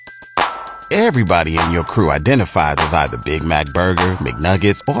Everybody in your crew identifies as either Big Mac Burger,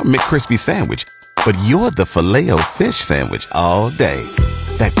 McNuggets, or McCrispy Sandwich. But you're the Filet-O-Fish Sandwich all day.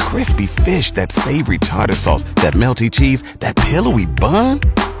 That crispy fish, that savory tartar sauce, that melty cheese, that pillowy bun.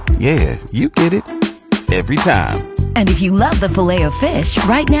 Yeah, you get it. Every time. And if you love the Filet-O-Fish,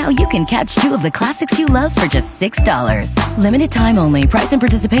 right now you can catch two of the classics you love for just $6. Limited time only. Price and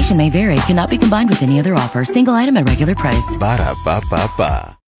participation may vary. Cannot be combined with any other offer. Single item at regular price.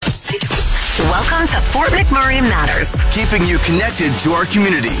 Ba-da-ba-ba-ba. Welcome to Fort McMurray Matters. Keeping you connected to our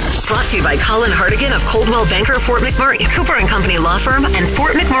community. Brought to you by Colin Hardigan of Coldwell Banker Fort McMurray, Cooper & Company Law Firm, and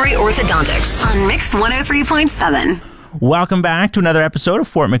Fort McMurray Orthodontics on Mix 103.7. Welcome back to another episode of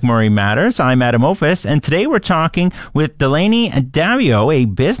Fort McMurray Matters. I'm Adam Ophis, and today we're talking with Delaney Davio, a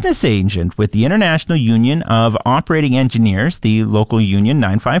business agent with the International Union of Operating Engineers, the local union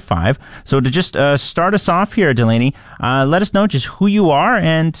 955. So to just start us off here, Delaney, let us know just who you are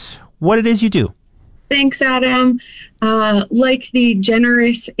and what it is you do. Thanks, Adam. Like the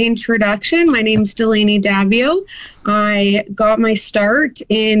generous introduction, my name's Delaney Davio. I got my start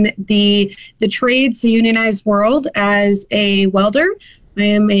in the trades, the unionized world, as a welder. I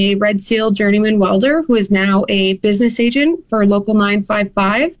am a Red Seal journeyman welder who is now a business agent for Local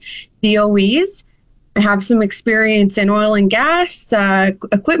 955 BOEs. I have some experience in oil and gas,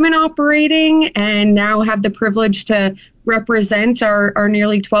 equipment operating, and now have the privilege to represent our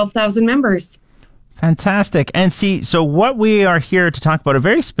nearly 12,000 members. Fantastic. And see, so what we are here to talk about, a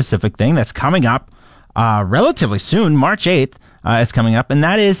very specific thing that's coming up relatively soon, March 8th is coming up, and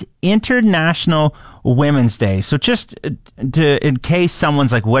that is International Women's Day. So just in case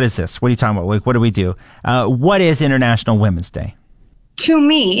someone's like, what is this? What are you talking about? Like, what do we do? What is International Women's Day? To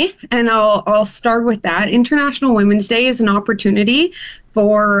me, and I'll start with that, International Women's Day is an opportunity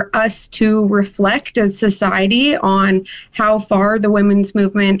for us to reflect as society on how far the women's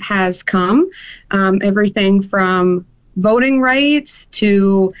movement has come. Everything from voting rights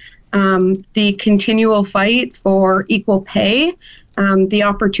to the continual fight for equal pay, the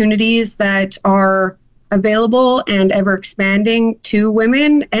opportunities that are available and ever expanding to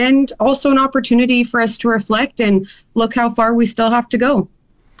women, and also an opportunity for us to reflect and look how far we still have to go.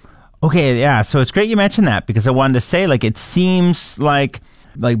 Okay, yeah, so it's great you mentioned that, because I wanted to say, like, it seems like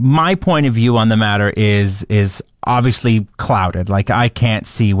my point of view on the matter is obviously clouded. Like, I can't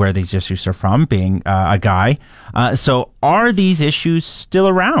see where these issues are from, being a guy. So are these issues still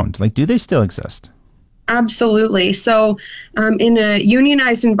around? Like, do they still exist? Absolutely. So in a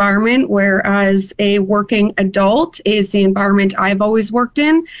unionized environment, whereas a working adult is the environment I've always worked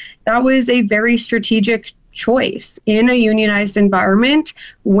in, that was a very strategic choice. In a unionized environment,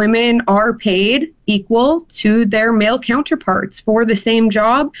 women are paid equal to their male counterparts for the same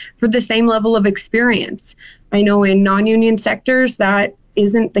job, for the same level of experience. I know in non-union sectors that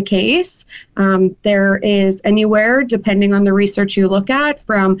isn't the case. There is anywhere, depending on the research you look at,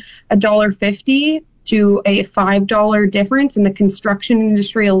 from $1.50 to a $5 difference in the construction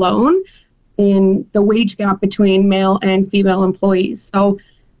industry alone in the wage gap between male and female employees. So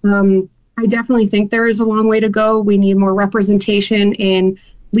I definitely think there is a long way to go. We need more representation in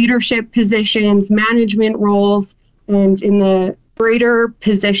leadership positions, management roles, and in the greater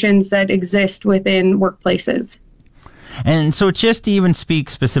positions that exist within workplaces. And so just to even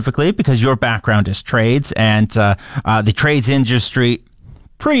speak specifically, because your background is trades and the trades industry,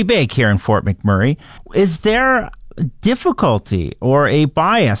 pretty big here in Fort McMurray. Is there difficulty or a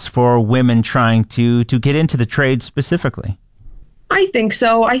bias for women trying to get into the trade specifically? I think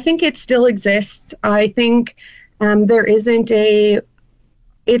so. I think it still exists. I think there isn't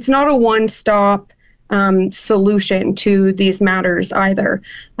it's not a one-stop solution to these matters either.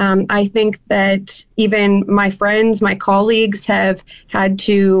 I think that even my friends, my colleagues have had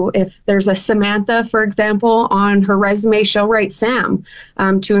to, if there's a Samantha, for example, on her resume, she'll write Sam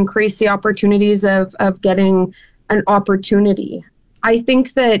to increase the opportunities of getting an opportunity. I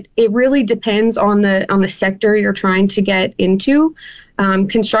think that it really depends on the sector you're trying to get into.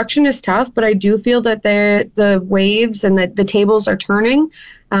 Construction is tough, but I do feel that the waves and the tables are turning.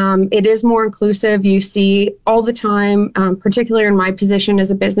 It is more inclusive. You see all the time, particularly in my position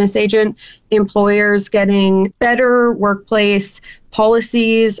as a business agent, employers getting better workplace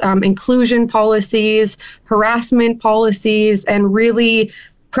policies, inclusion policies, harassment policies, and really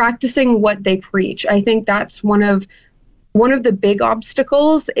practicing what they preach. I think that's one of the big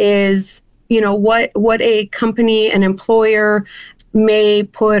obstacles is, what a company, an employer may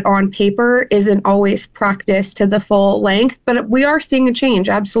put on paper isn't always practiced to the full length, but we are seeing a change,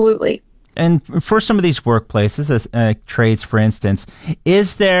 absolutely. And for some of these workplaces, as trades, for instance,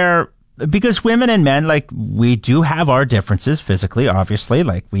 is there, because women and men, like, we do have our differences physically, obviously,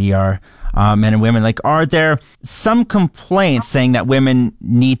 like we are men and women. Like, are there some complaints saying that women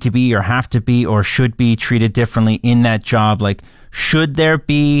need to be or have to be or should be treated differently in that job? Like, should there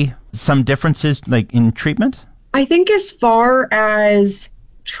be some differences like in treatment? I think as far as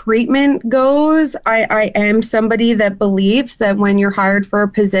treatment goes, I am somebody that believes that when you're hired for a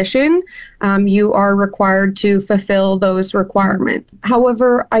position, you are required to fulfill those requirements.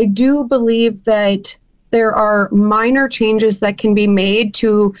 However, I do believe that there are minor changes that can be made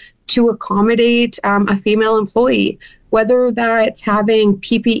to accommodate a female employee, whether that's having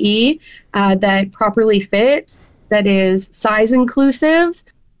PPE that properly fits, that is size inclusive.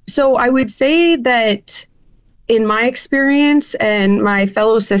 So I would say that in my experience and my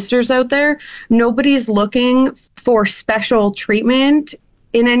fellow sisters out there, nobody's looking for special treatment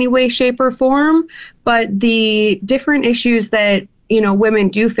in any way, shape, or form, but the different issues that, women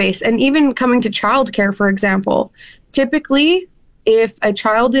do face, and even coming to childcare, for example, typically, if a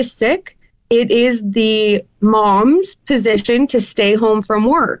child is sick, it is the mom's position to stay home from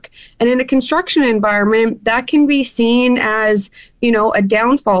work. And in a construction environment, that can be seen as, a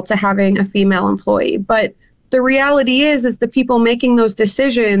downfall to having a female employee. But the reality is the people making those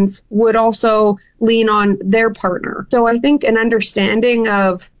decisions would also lean on their partner. So I think an understanding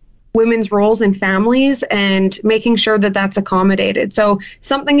of women's roles in families and making sure that that's accommodated. So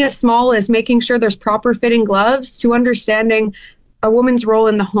something as small as making sure there's proper fitting gloves to understanding a woman's role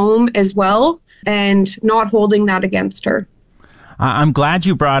in the home as well and not holding that against her. I'm glad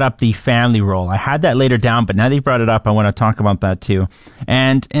you brought up the family role. I had that later down, but now that you brought it up, I want to talk about that too.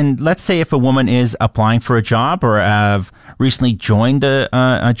 And let's say if a woman is applying for a job or have recently joined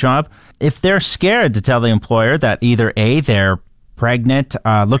a job, if they're scared to tell the employer that either A, they're pregnant,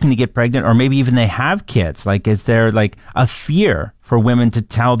 looking to get pregnant, or maybe even they have kids, like, is there like a fear for women to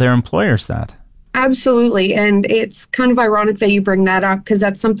tell their employers that? Absolutely. And it's kind of ironic that you bring that up because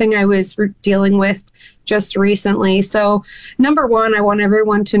that's something I was dealing with just recently. So number one, I want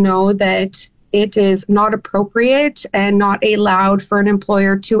everyone to know that it is not appropriate and not allowed for an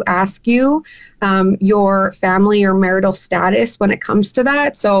employer to ask you your family or marital status when it comes to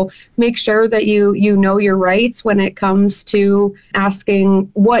that. So make sure that you know your rights when it comes to asking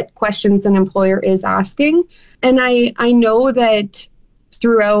what questions an employer is asking. And I know that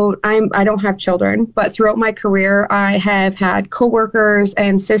throughout, I don't have children, but throughout my career, I have had coworkers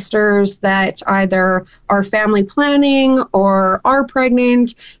and sisters that either are family planning or are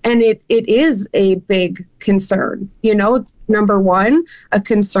pregnant, and it is a big concern. Number one, a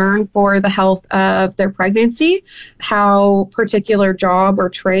concern for the health of their pregnancy, how particular job or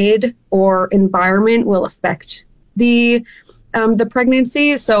trade or environment will affect the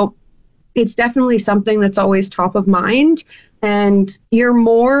pregnancy. So it's definitely something that's always top of mind. And you're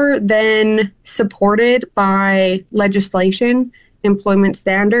more than supported by legislation, employment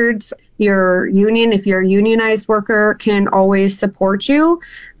standards. Your union, if you're a unionized worker, can always support you.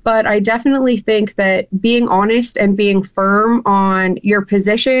 But I definitely think that being honest and being firm on your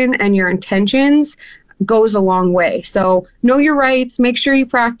position and your intentions goes a long way. So know your rights, make sure you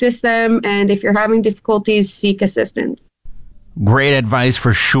practice them, and if you're having difficulties, seek assistance. Great advice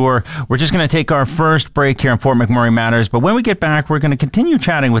for sure. We're just going to take our first break here on Fort McMurray Matters, but when we get back, we're going to continue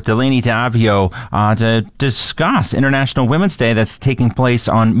chatting with Delaney Davio to discuss International Women's Day that's taking place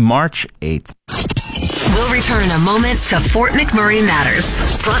on March 8th. We'll return in a moment to Fort McMurray Matters.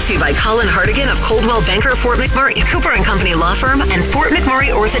 Brought to you by Colin Hartigan of Coldwell Banker Fort McMurray, Cooper & Company Law Firm, and Fort McMurray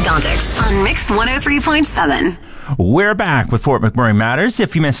Orthodontics on Mix 103.7. We're back with Fort McMurray Matters.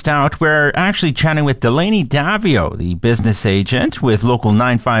 If you missed out, we're actually chatting with Delaney Davio, the business agent with Local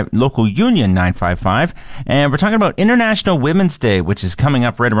Union 955, and we're talking about International Women's Day, which is coming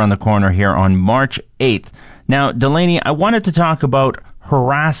up right around the corner here on March 8th. Now, Delaney, I wanted to talk about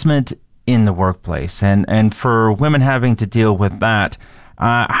harassment in the workplace, and for women having to deal with that.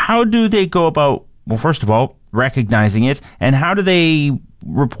 How do they go about, well, first of all, recognizing it, and how do they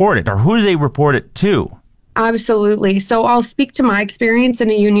report it, or who do they report it to? Absolutely. So I'll speak to my experience in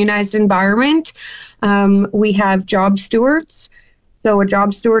a unionized environment. We have job stewards. So a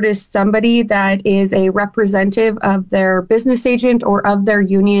job steward is somebody that is a representative of their business agent or of their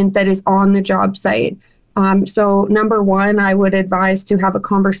union that is on the job site. So number one, I would advise to have a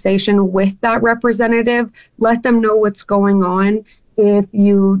conversation with that representative. Let them know what's going on. If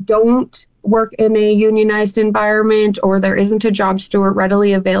you don't work in a unionized environment or there isn't a job steward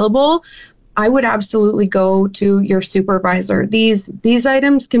readily available, I would absolutely go to your supervisor. These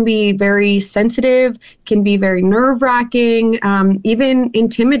items can be very sensitive, can be very nerve-wracking, even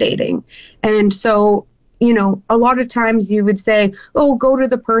intimidating. And so, a lot of times you would say, oh, go to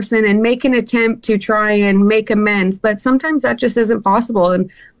the person and make an attempt to try and make amends. But sometimes that just isn't possible.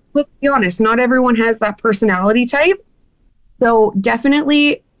 And let's be honest, not everyone has that personality type. So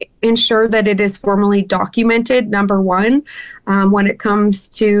definitely ensure that it is formally documented, number one. When it comes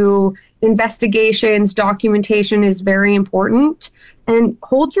to investigations, documentation is very important. And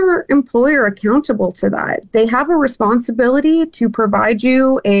hold your employer accountable to that. They have a responsibility to provide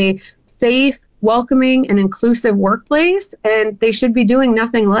you a safe, welcoming, and inclusive workplace, and they should be doing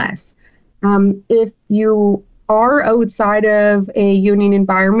nothing less. If you are outside of a union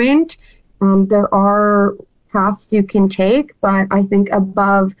environment, there are paths you can take, but I think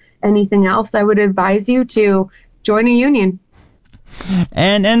above anything else, I would advise you to join a union.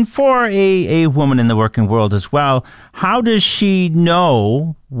 And for a woman in the working world as well, how does she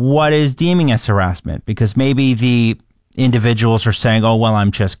know what is deeming as harassment? Because maybe the individuals are saying, oh, well,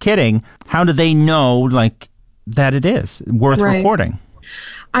 I'm just kidding. How do they know, like, that it is worth reporting?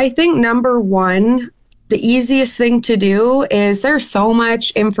 I think number one, the easiest thing to do is there's so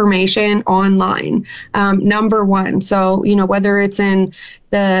much information online, number one. So, whether it's in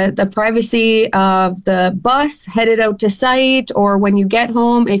the privacy of the bus headed out to site or when you get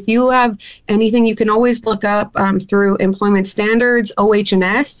home, if you have anything, you can always look up through employment standards.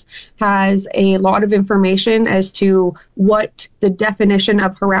 OH&S has a lot of information as to what the definition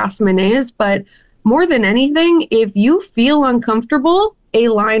of harassment is. But more than anything, if you feel uncomfortable, a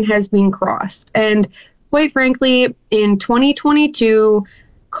line has been crossed. And quite frankly, in 2022,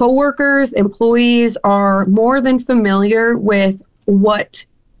 coworkers, employees are more than familiar with what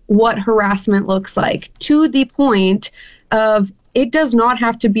harassment looks like, to the point of it does not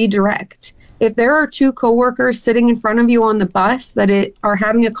have to be direct. If there are two coworkers sitting in front of you on the bus that are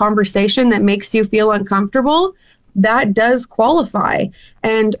having a conversation that makes you feel uncomfortable, that does qualify.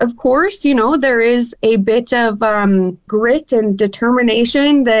 And of course, there is a bit of grit and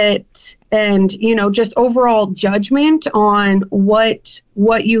determination and just overall judgment on what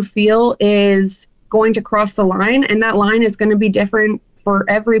you feel is going to cross the line. And that line is going to be different for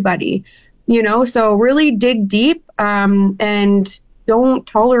everybody, so really dig deep and don't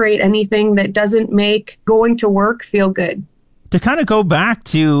tolerate anything that doesn't make going to work feel good. To kind of go back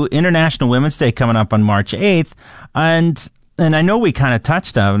to International Women's Day coming up on March 8th, and I know we kind of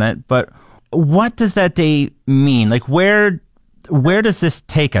touched on it, but what does that day mean? Like, where does this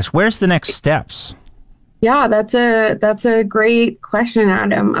take us? Where's the next steps? Yeah, that's a great question,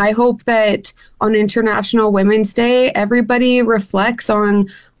 Adam. I hope that on International Women's Day, everybody reflects on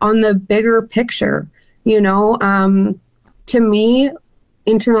the bigger picture. To me,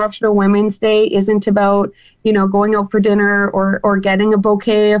 International Women's Day isn't about, going out for dinner or getting a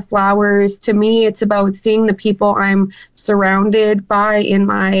bouquet of flowers. To me, it's about seeing the people I'm surrounded by in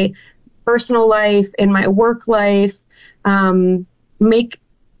my personal life, in my work life, make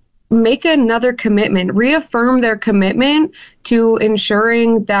another commitment, reaffirm their commitment to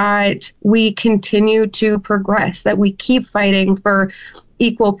ensuring that we continue to progress, that we keep fighting for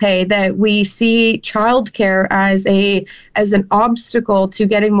equal pay, that we see childcare as an obstacle to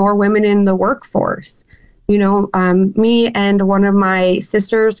getting more women in the workforce. Me and one of my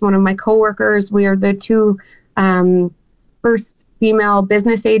sisters, one of my coworkers, we are the two first female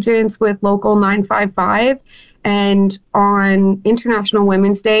business agents with Local 955. And on International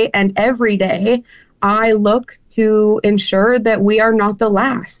Women's Day and every day, I look to ensure that we are not the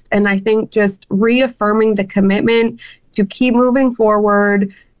last. And I think just reaffirming the commitment to keep moving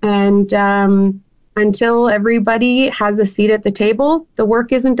forward and until everybody has a seat at the table, the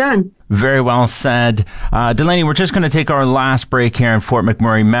work isn't done. Very well said. Delaney, we're just going to take our last break here in Fort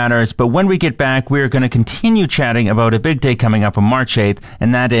McMurray Matters, but when we get back, we're going to continue chatting about a big day coming up on March 8th,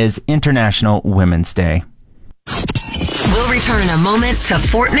 and that is International Women's Day. We'll return in a moment to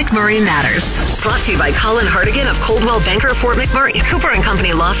Fort McMurray Matters. Brought to you by Colin Hartigan of Coldwell Banker Fort McMurray, Cooper &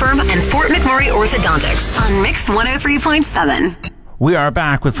 Company Law Firm, and Fort McMurray Orthodontics on Mix 103.7. We are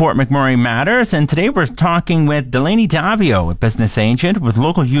back with Fort McMurray Matters, and today we're talking with Delaney Davio, a business agent with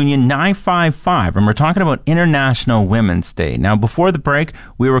Local Union 955, and we're talking about International Women's Day. Now, before the break,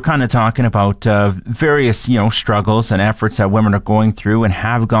 we were kind of talking about various, struggles and efforts that women are going through and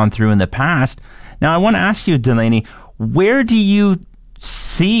have gone through in the past. Now, I want to ask you, Delaney, where do you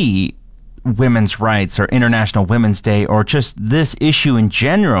see women's rights or International Women's Day or just this issue in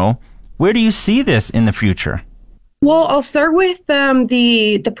general? Where do you see this in the future? Well, I'll start with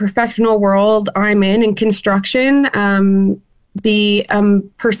the professional world I'm in construction. The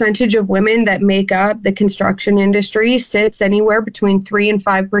percentage of women that make up the construction industry sits anywhere between 3 and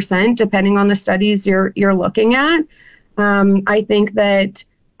 5%, depending on the studies you're looking at. I think that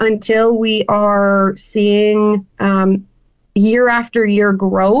until we are seeing year after year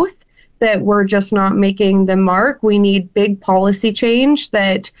growth, that we're just not making the mark. We need big policy change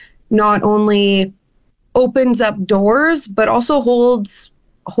that not only opens up doors, but also holds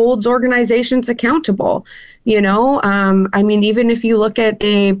organizations accountable. I mean, even if you look at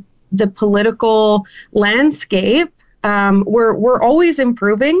the political landscape, we're always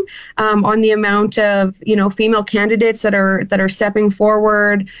improving on the amount of female candidates that are stepping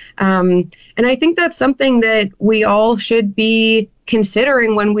forward, and I think that's something that we all should be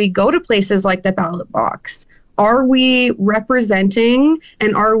considering when we go to places like the ballot box. Are we representing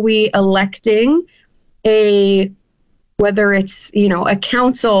and are we electing whether it's a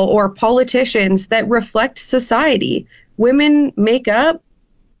council or politicians that reflect society? Women make up,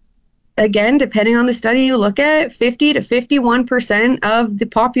 again, depending on the study you look at, 50 to 51% of the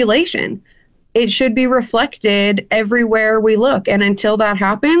population. It should be reflected everywhere we look. And until that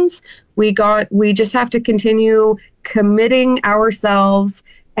happens, we just have to continue committing ourselves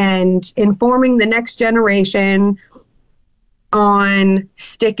and informing the next generation on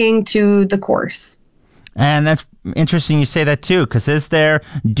sticking to the course. And that's interesting you say that too, because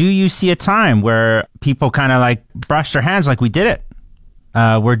do you see a time where people kind of like brush their hands like we did it?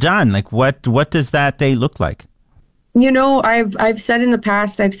 We're done. Like what does that day look like? I've said in the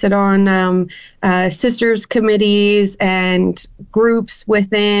past, I've sit on sisters committees and groups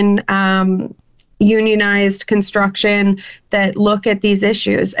within unionized construction that look at these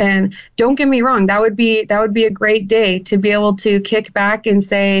issues. And don't get me wrong, that would be a great day to be able to kick back and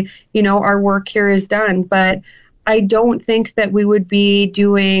say, our work here is done. But I don't think that we would be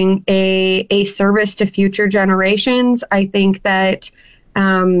doing a service to future generations. I think that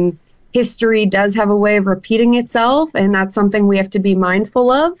history does have a way of repeating itself, and that's something we have to be mindful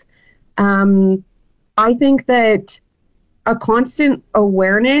of. I think that a constant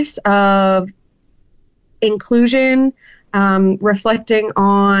awareness of inclusion, reflecting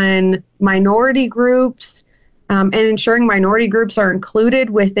on minority groups, and ensuring minority groups are included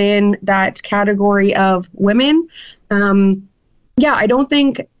within that category of women. I don't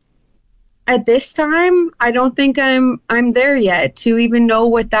think at this time, I don't think I'm there yet to even know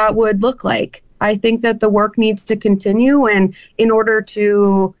what that would look like. I think that the work needs to continue, and in order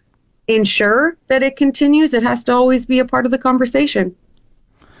to ensure that it continues, it has to always be a part of the conversation.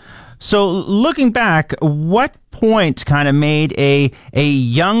 So looking back, what point kind of made a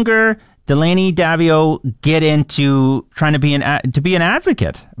younger Delaney Daviau get into trying to be an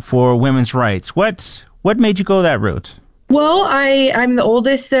advocate for women's rights? What made you go that route? Well, I'm the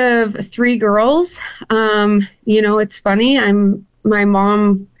oldest of three girls. It's funny. My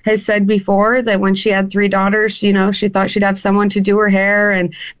mom has said before that when she had three daughters, she thought she'd have someone to do her hair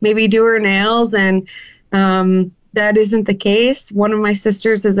and maybe do her nails. And that isn't the case. One of my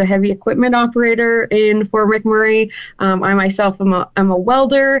sisters is a heavy equipment operator in Fort McMurray. I myself am a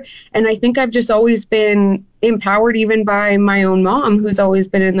welder. And I think I've just always been empowered even by my own mom, who's always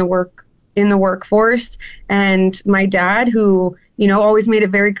been in the workforce, and my dad, who always made it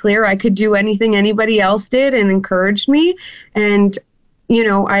very clear I could do anything anybody else did and encouraged me. And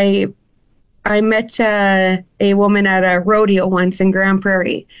I met a woman at a rodeo once in Grand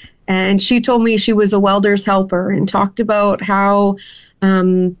Prairie, and she told me she was a welder's helper and talked about how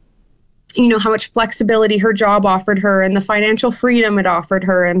how much flexibility her job offered her and the financial freedom it offered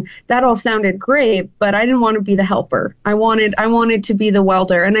her. And that all sounded great, but I didn't want to be the helper. I wanted to be the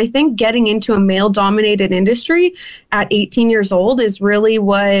welder. And I think getting into a male-dominated industry at 18 years old is really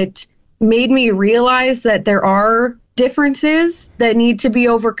what made me realize that there are differences that need to be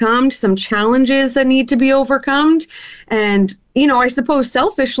overcome, some challenges that need to be overcome. And, I suppose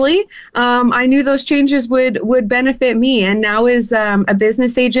selfishly, I knew those changes would benefit me. And now as a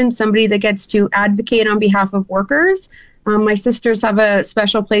business agent, somebody that gets to advocate on behalf of workers, my sisters have a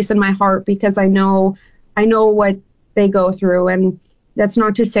special place in my heart because I know what they go through. And that's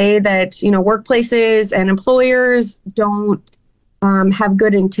not to say that, workplaces and employers don't have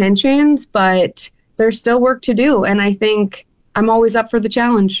good intentions, but there's still work to do. And I think I'm always up for the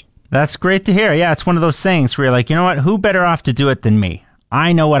challenge. That's great to hear. Yeah, it's one of those things where you're like, you know what? Who better off to do it than me?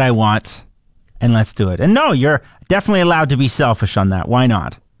 I know what I want, and let's do it. And no, you're definitely allowed to be selfish on that. Why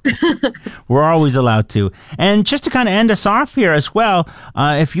not? We're always allowed to. And just to kind of end us off here as well,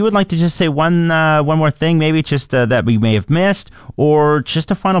 if you would like to just say one more thing, maybe just that we may have missed, or just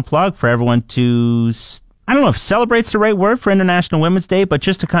a final plug for everyone to, I don't know if celebrate's the right word for International Women's Day, but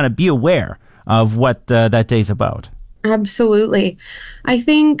just to kind of be aware of what that day's about. Absolutely. I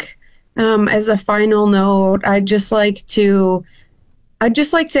think as a final note, I'd just like to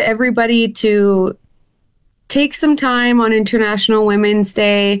everybody to take some time on International Women's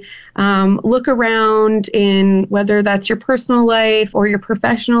Day. Look around in whether that's your personal life or your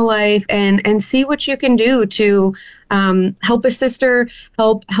professional life, and see what you can do to help a sister,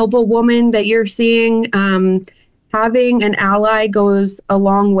 help a woman that you're seeing. Having an ally goes a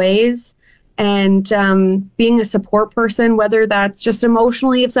long ways. And being a support person, whether that's just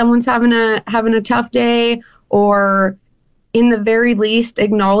emotionally if someone's having a tough day, or in the very least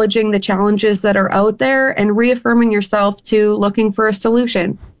acknowledging the challenges that are out there and reaffirming yourself to looking for a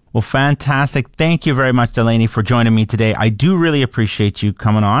solution. Well, fantastic. Thank you very much, Delaney, for joining me today. I do really appreciate you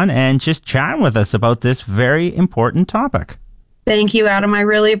coming on and just chatting with us about this very important topic. Thank you, Adam. I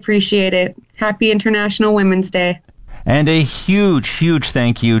really appreciate it. Happy International Women's Day. And a huge, huge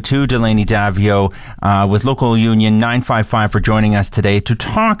thank you to Delaney Davio with Local Union 955 for joining us today to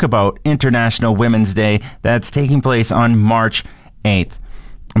talk about International Women's Day that's taking place on March 8th.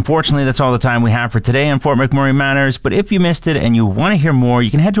 Unfortunately, that's all the time we have for today on Fort McMurray Matters, but if you missed it and you want to hear more,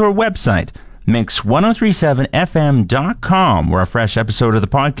 you can head to our website, mix1037fm.com, where a fresh episode of the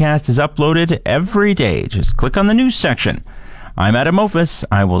podcast is uploaded every day. Just click on the news section. I'm Adam Ophis.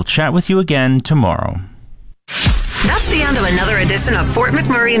 I will chat with you again tomorrow. That's the end of another edition of Fort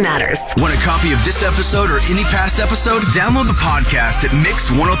McMurray Matters. Want a copy of this episode or any past episode? Download the podcast at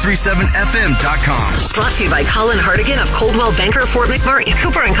mix1037fm.com. Brought to you by Colin Hartigan of Coldwell Banker Fort McMurray,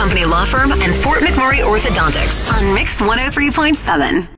 Cooper & Company Law Firm, and Fort McMurray Orthodontics on Mix 103.7.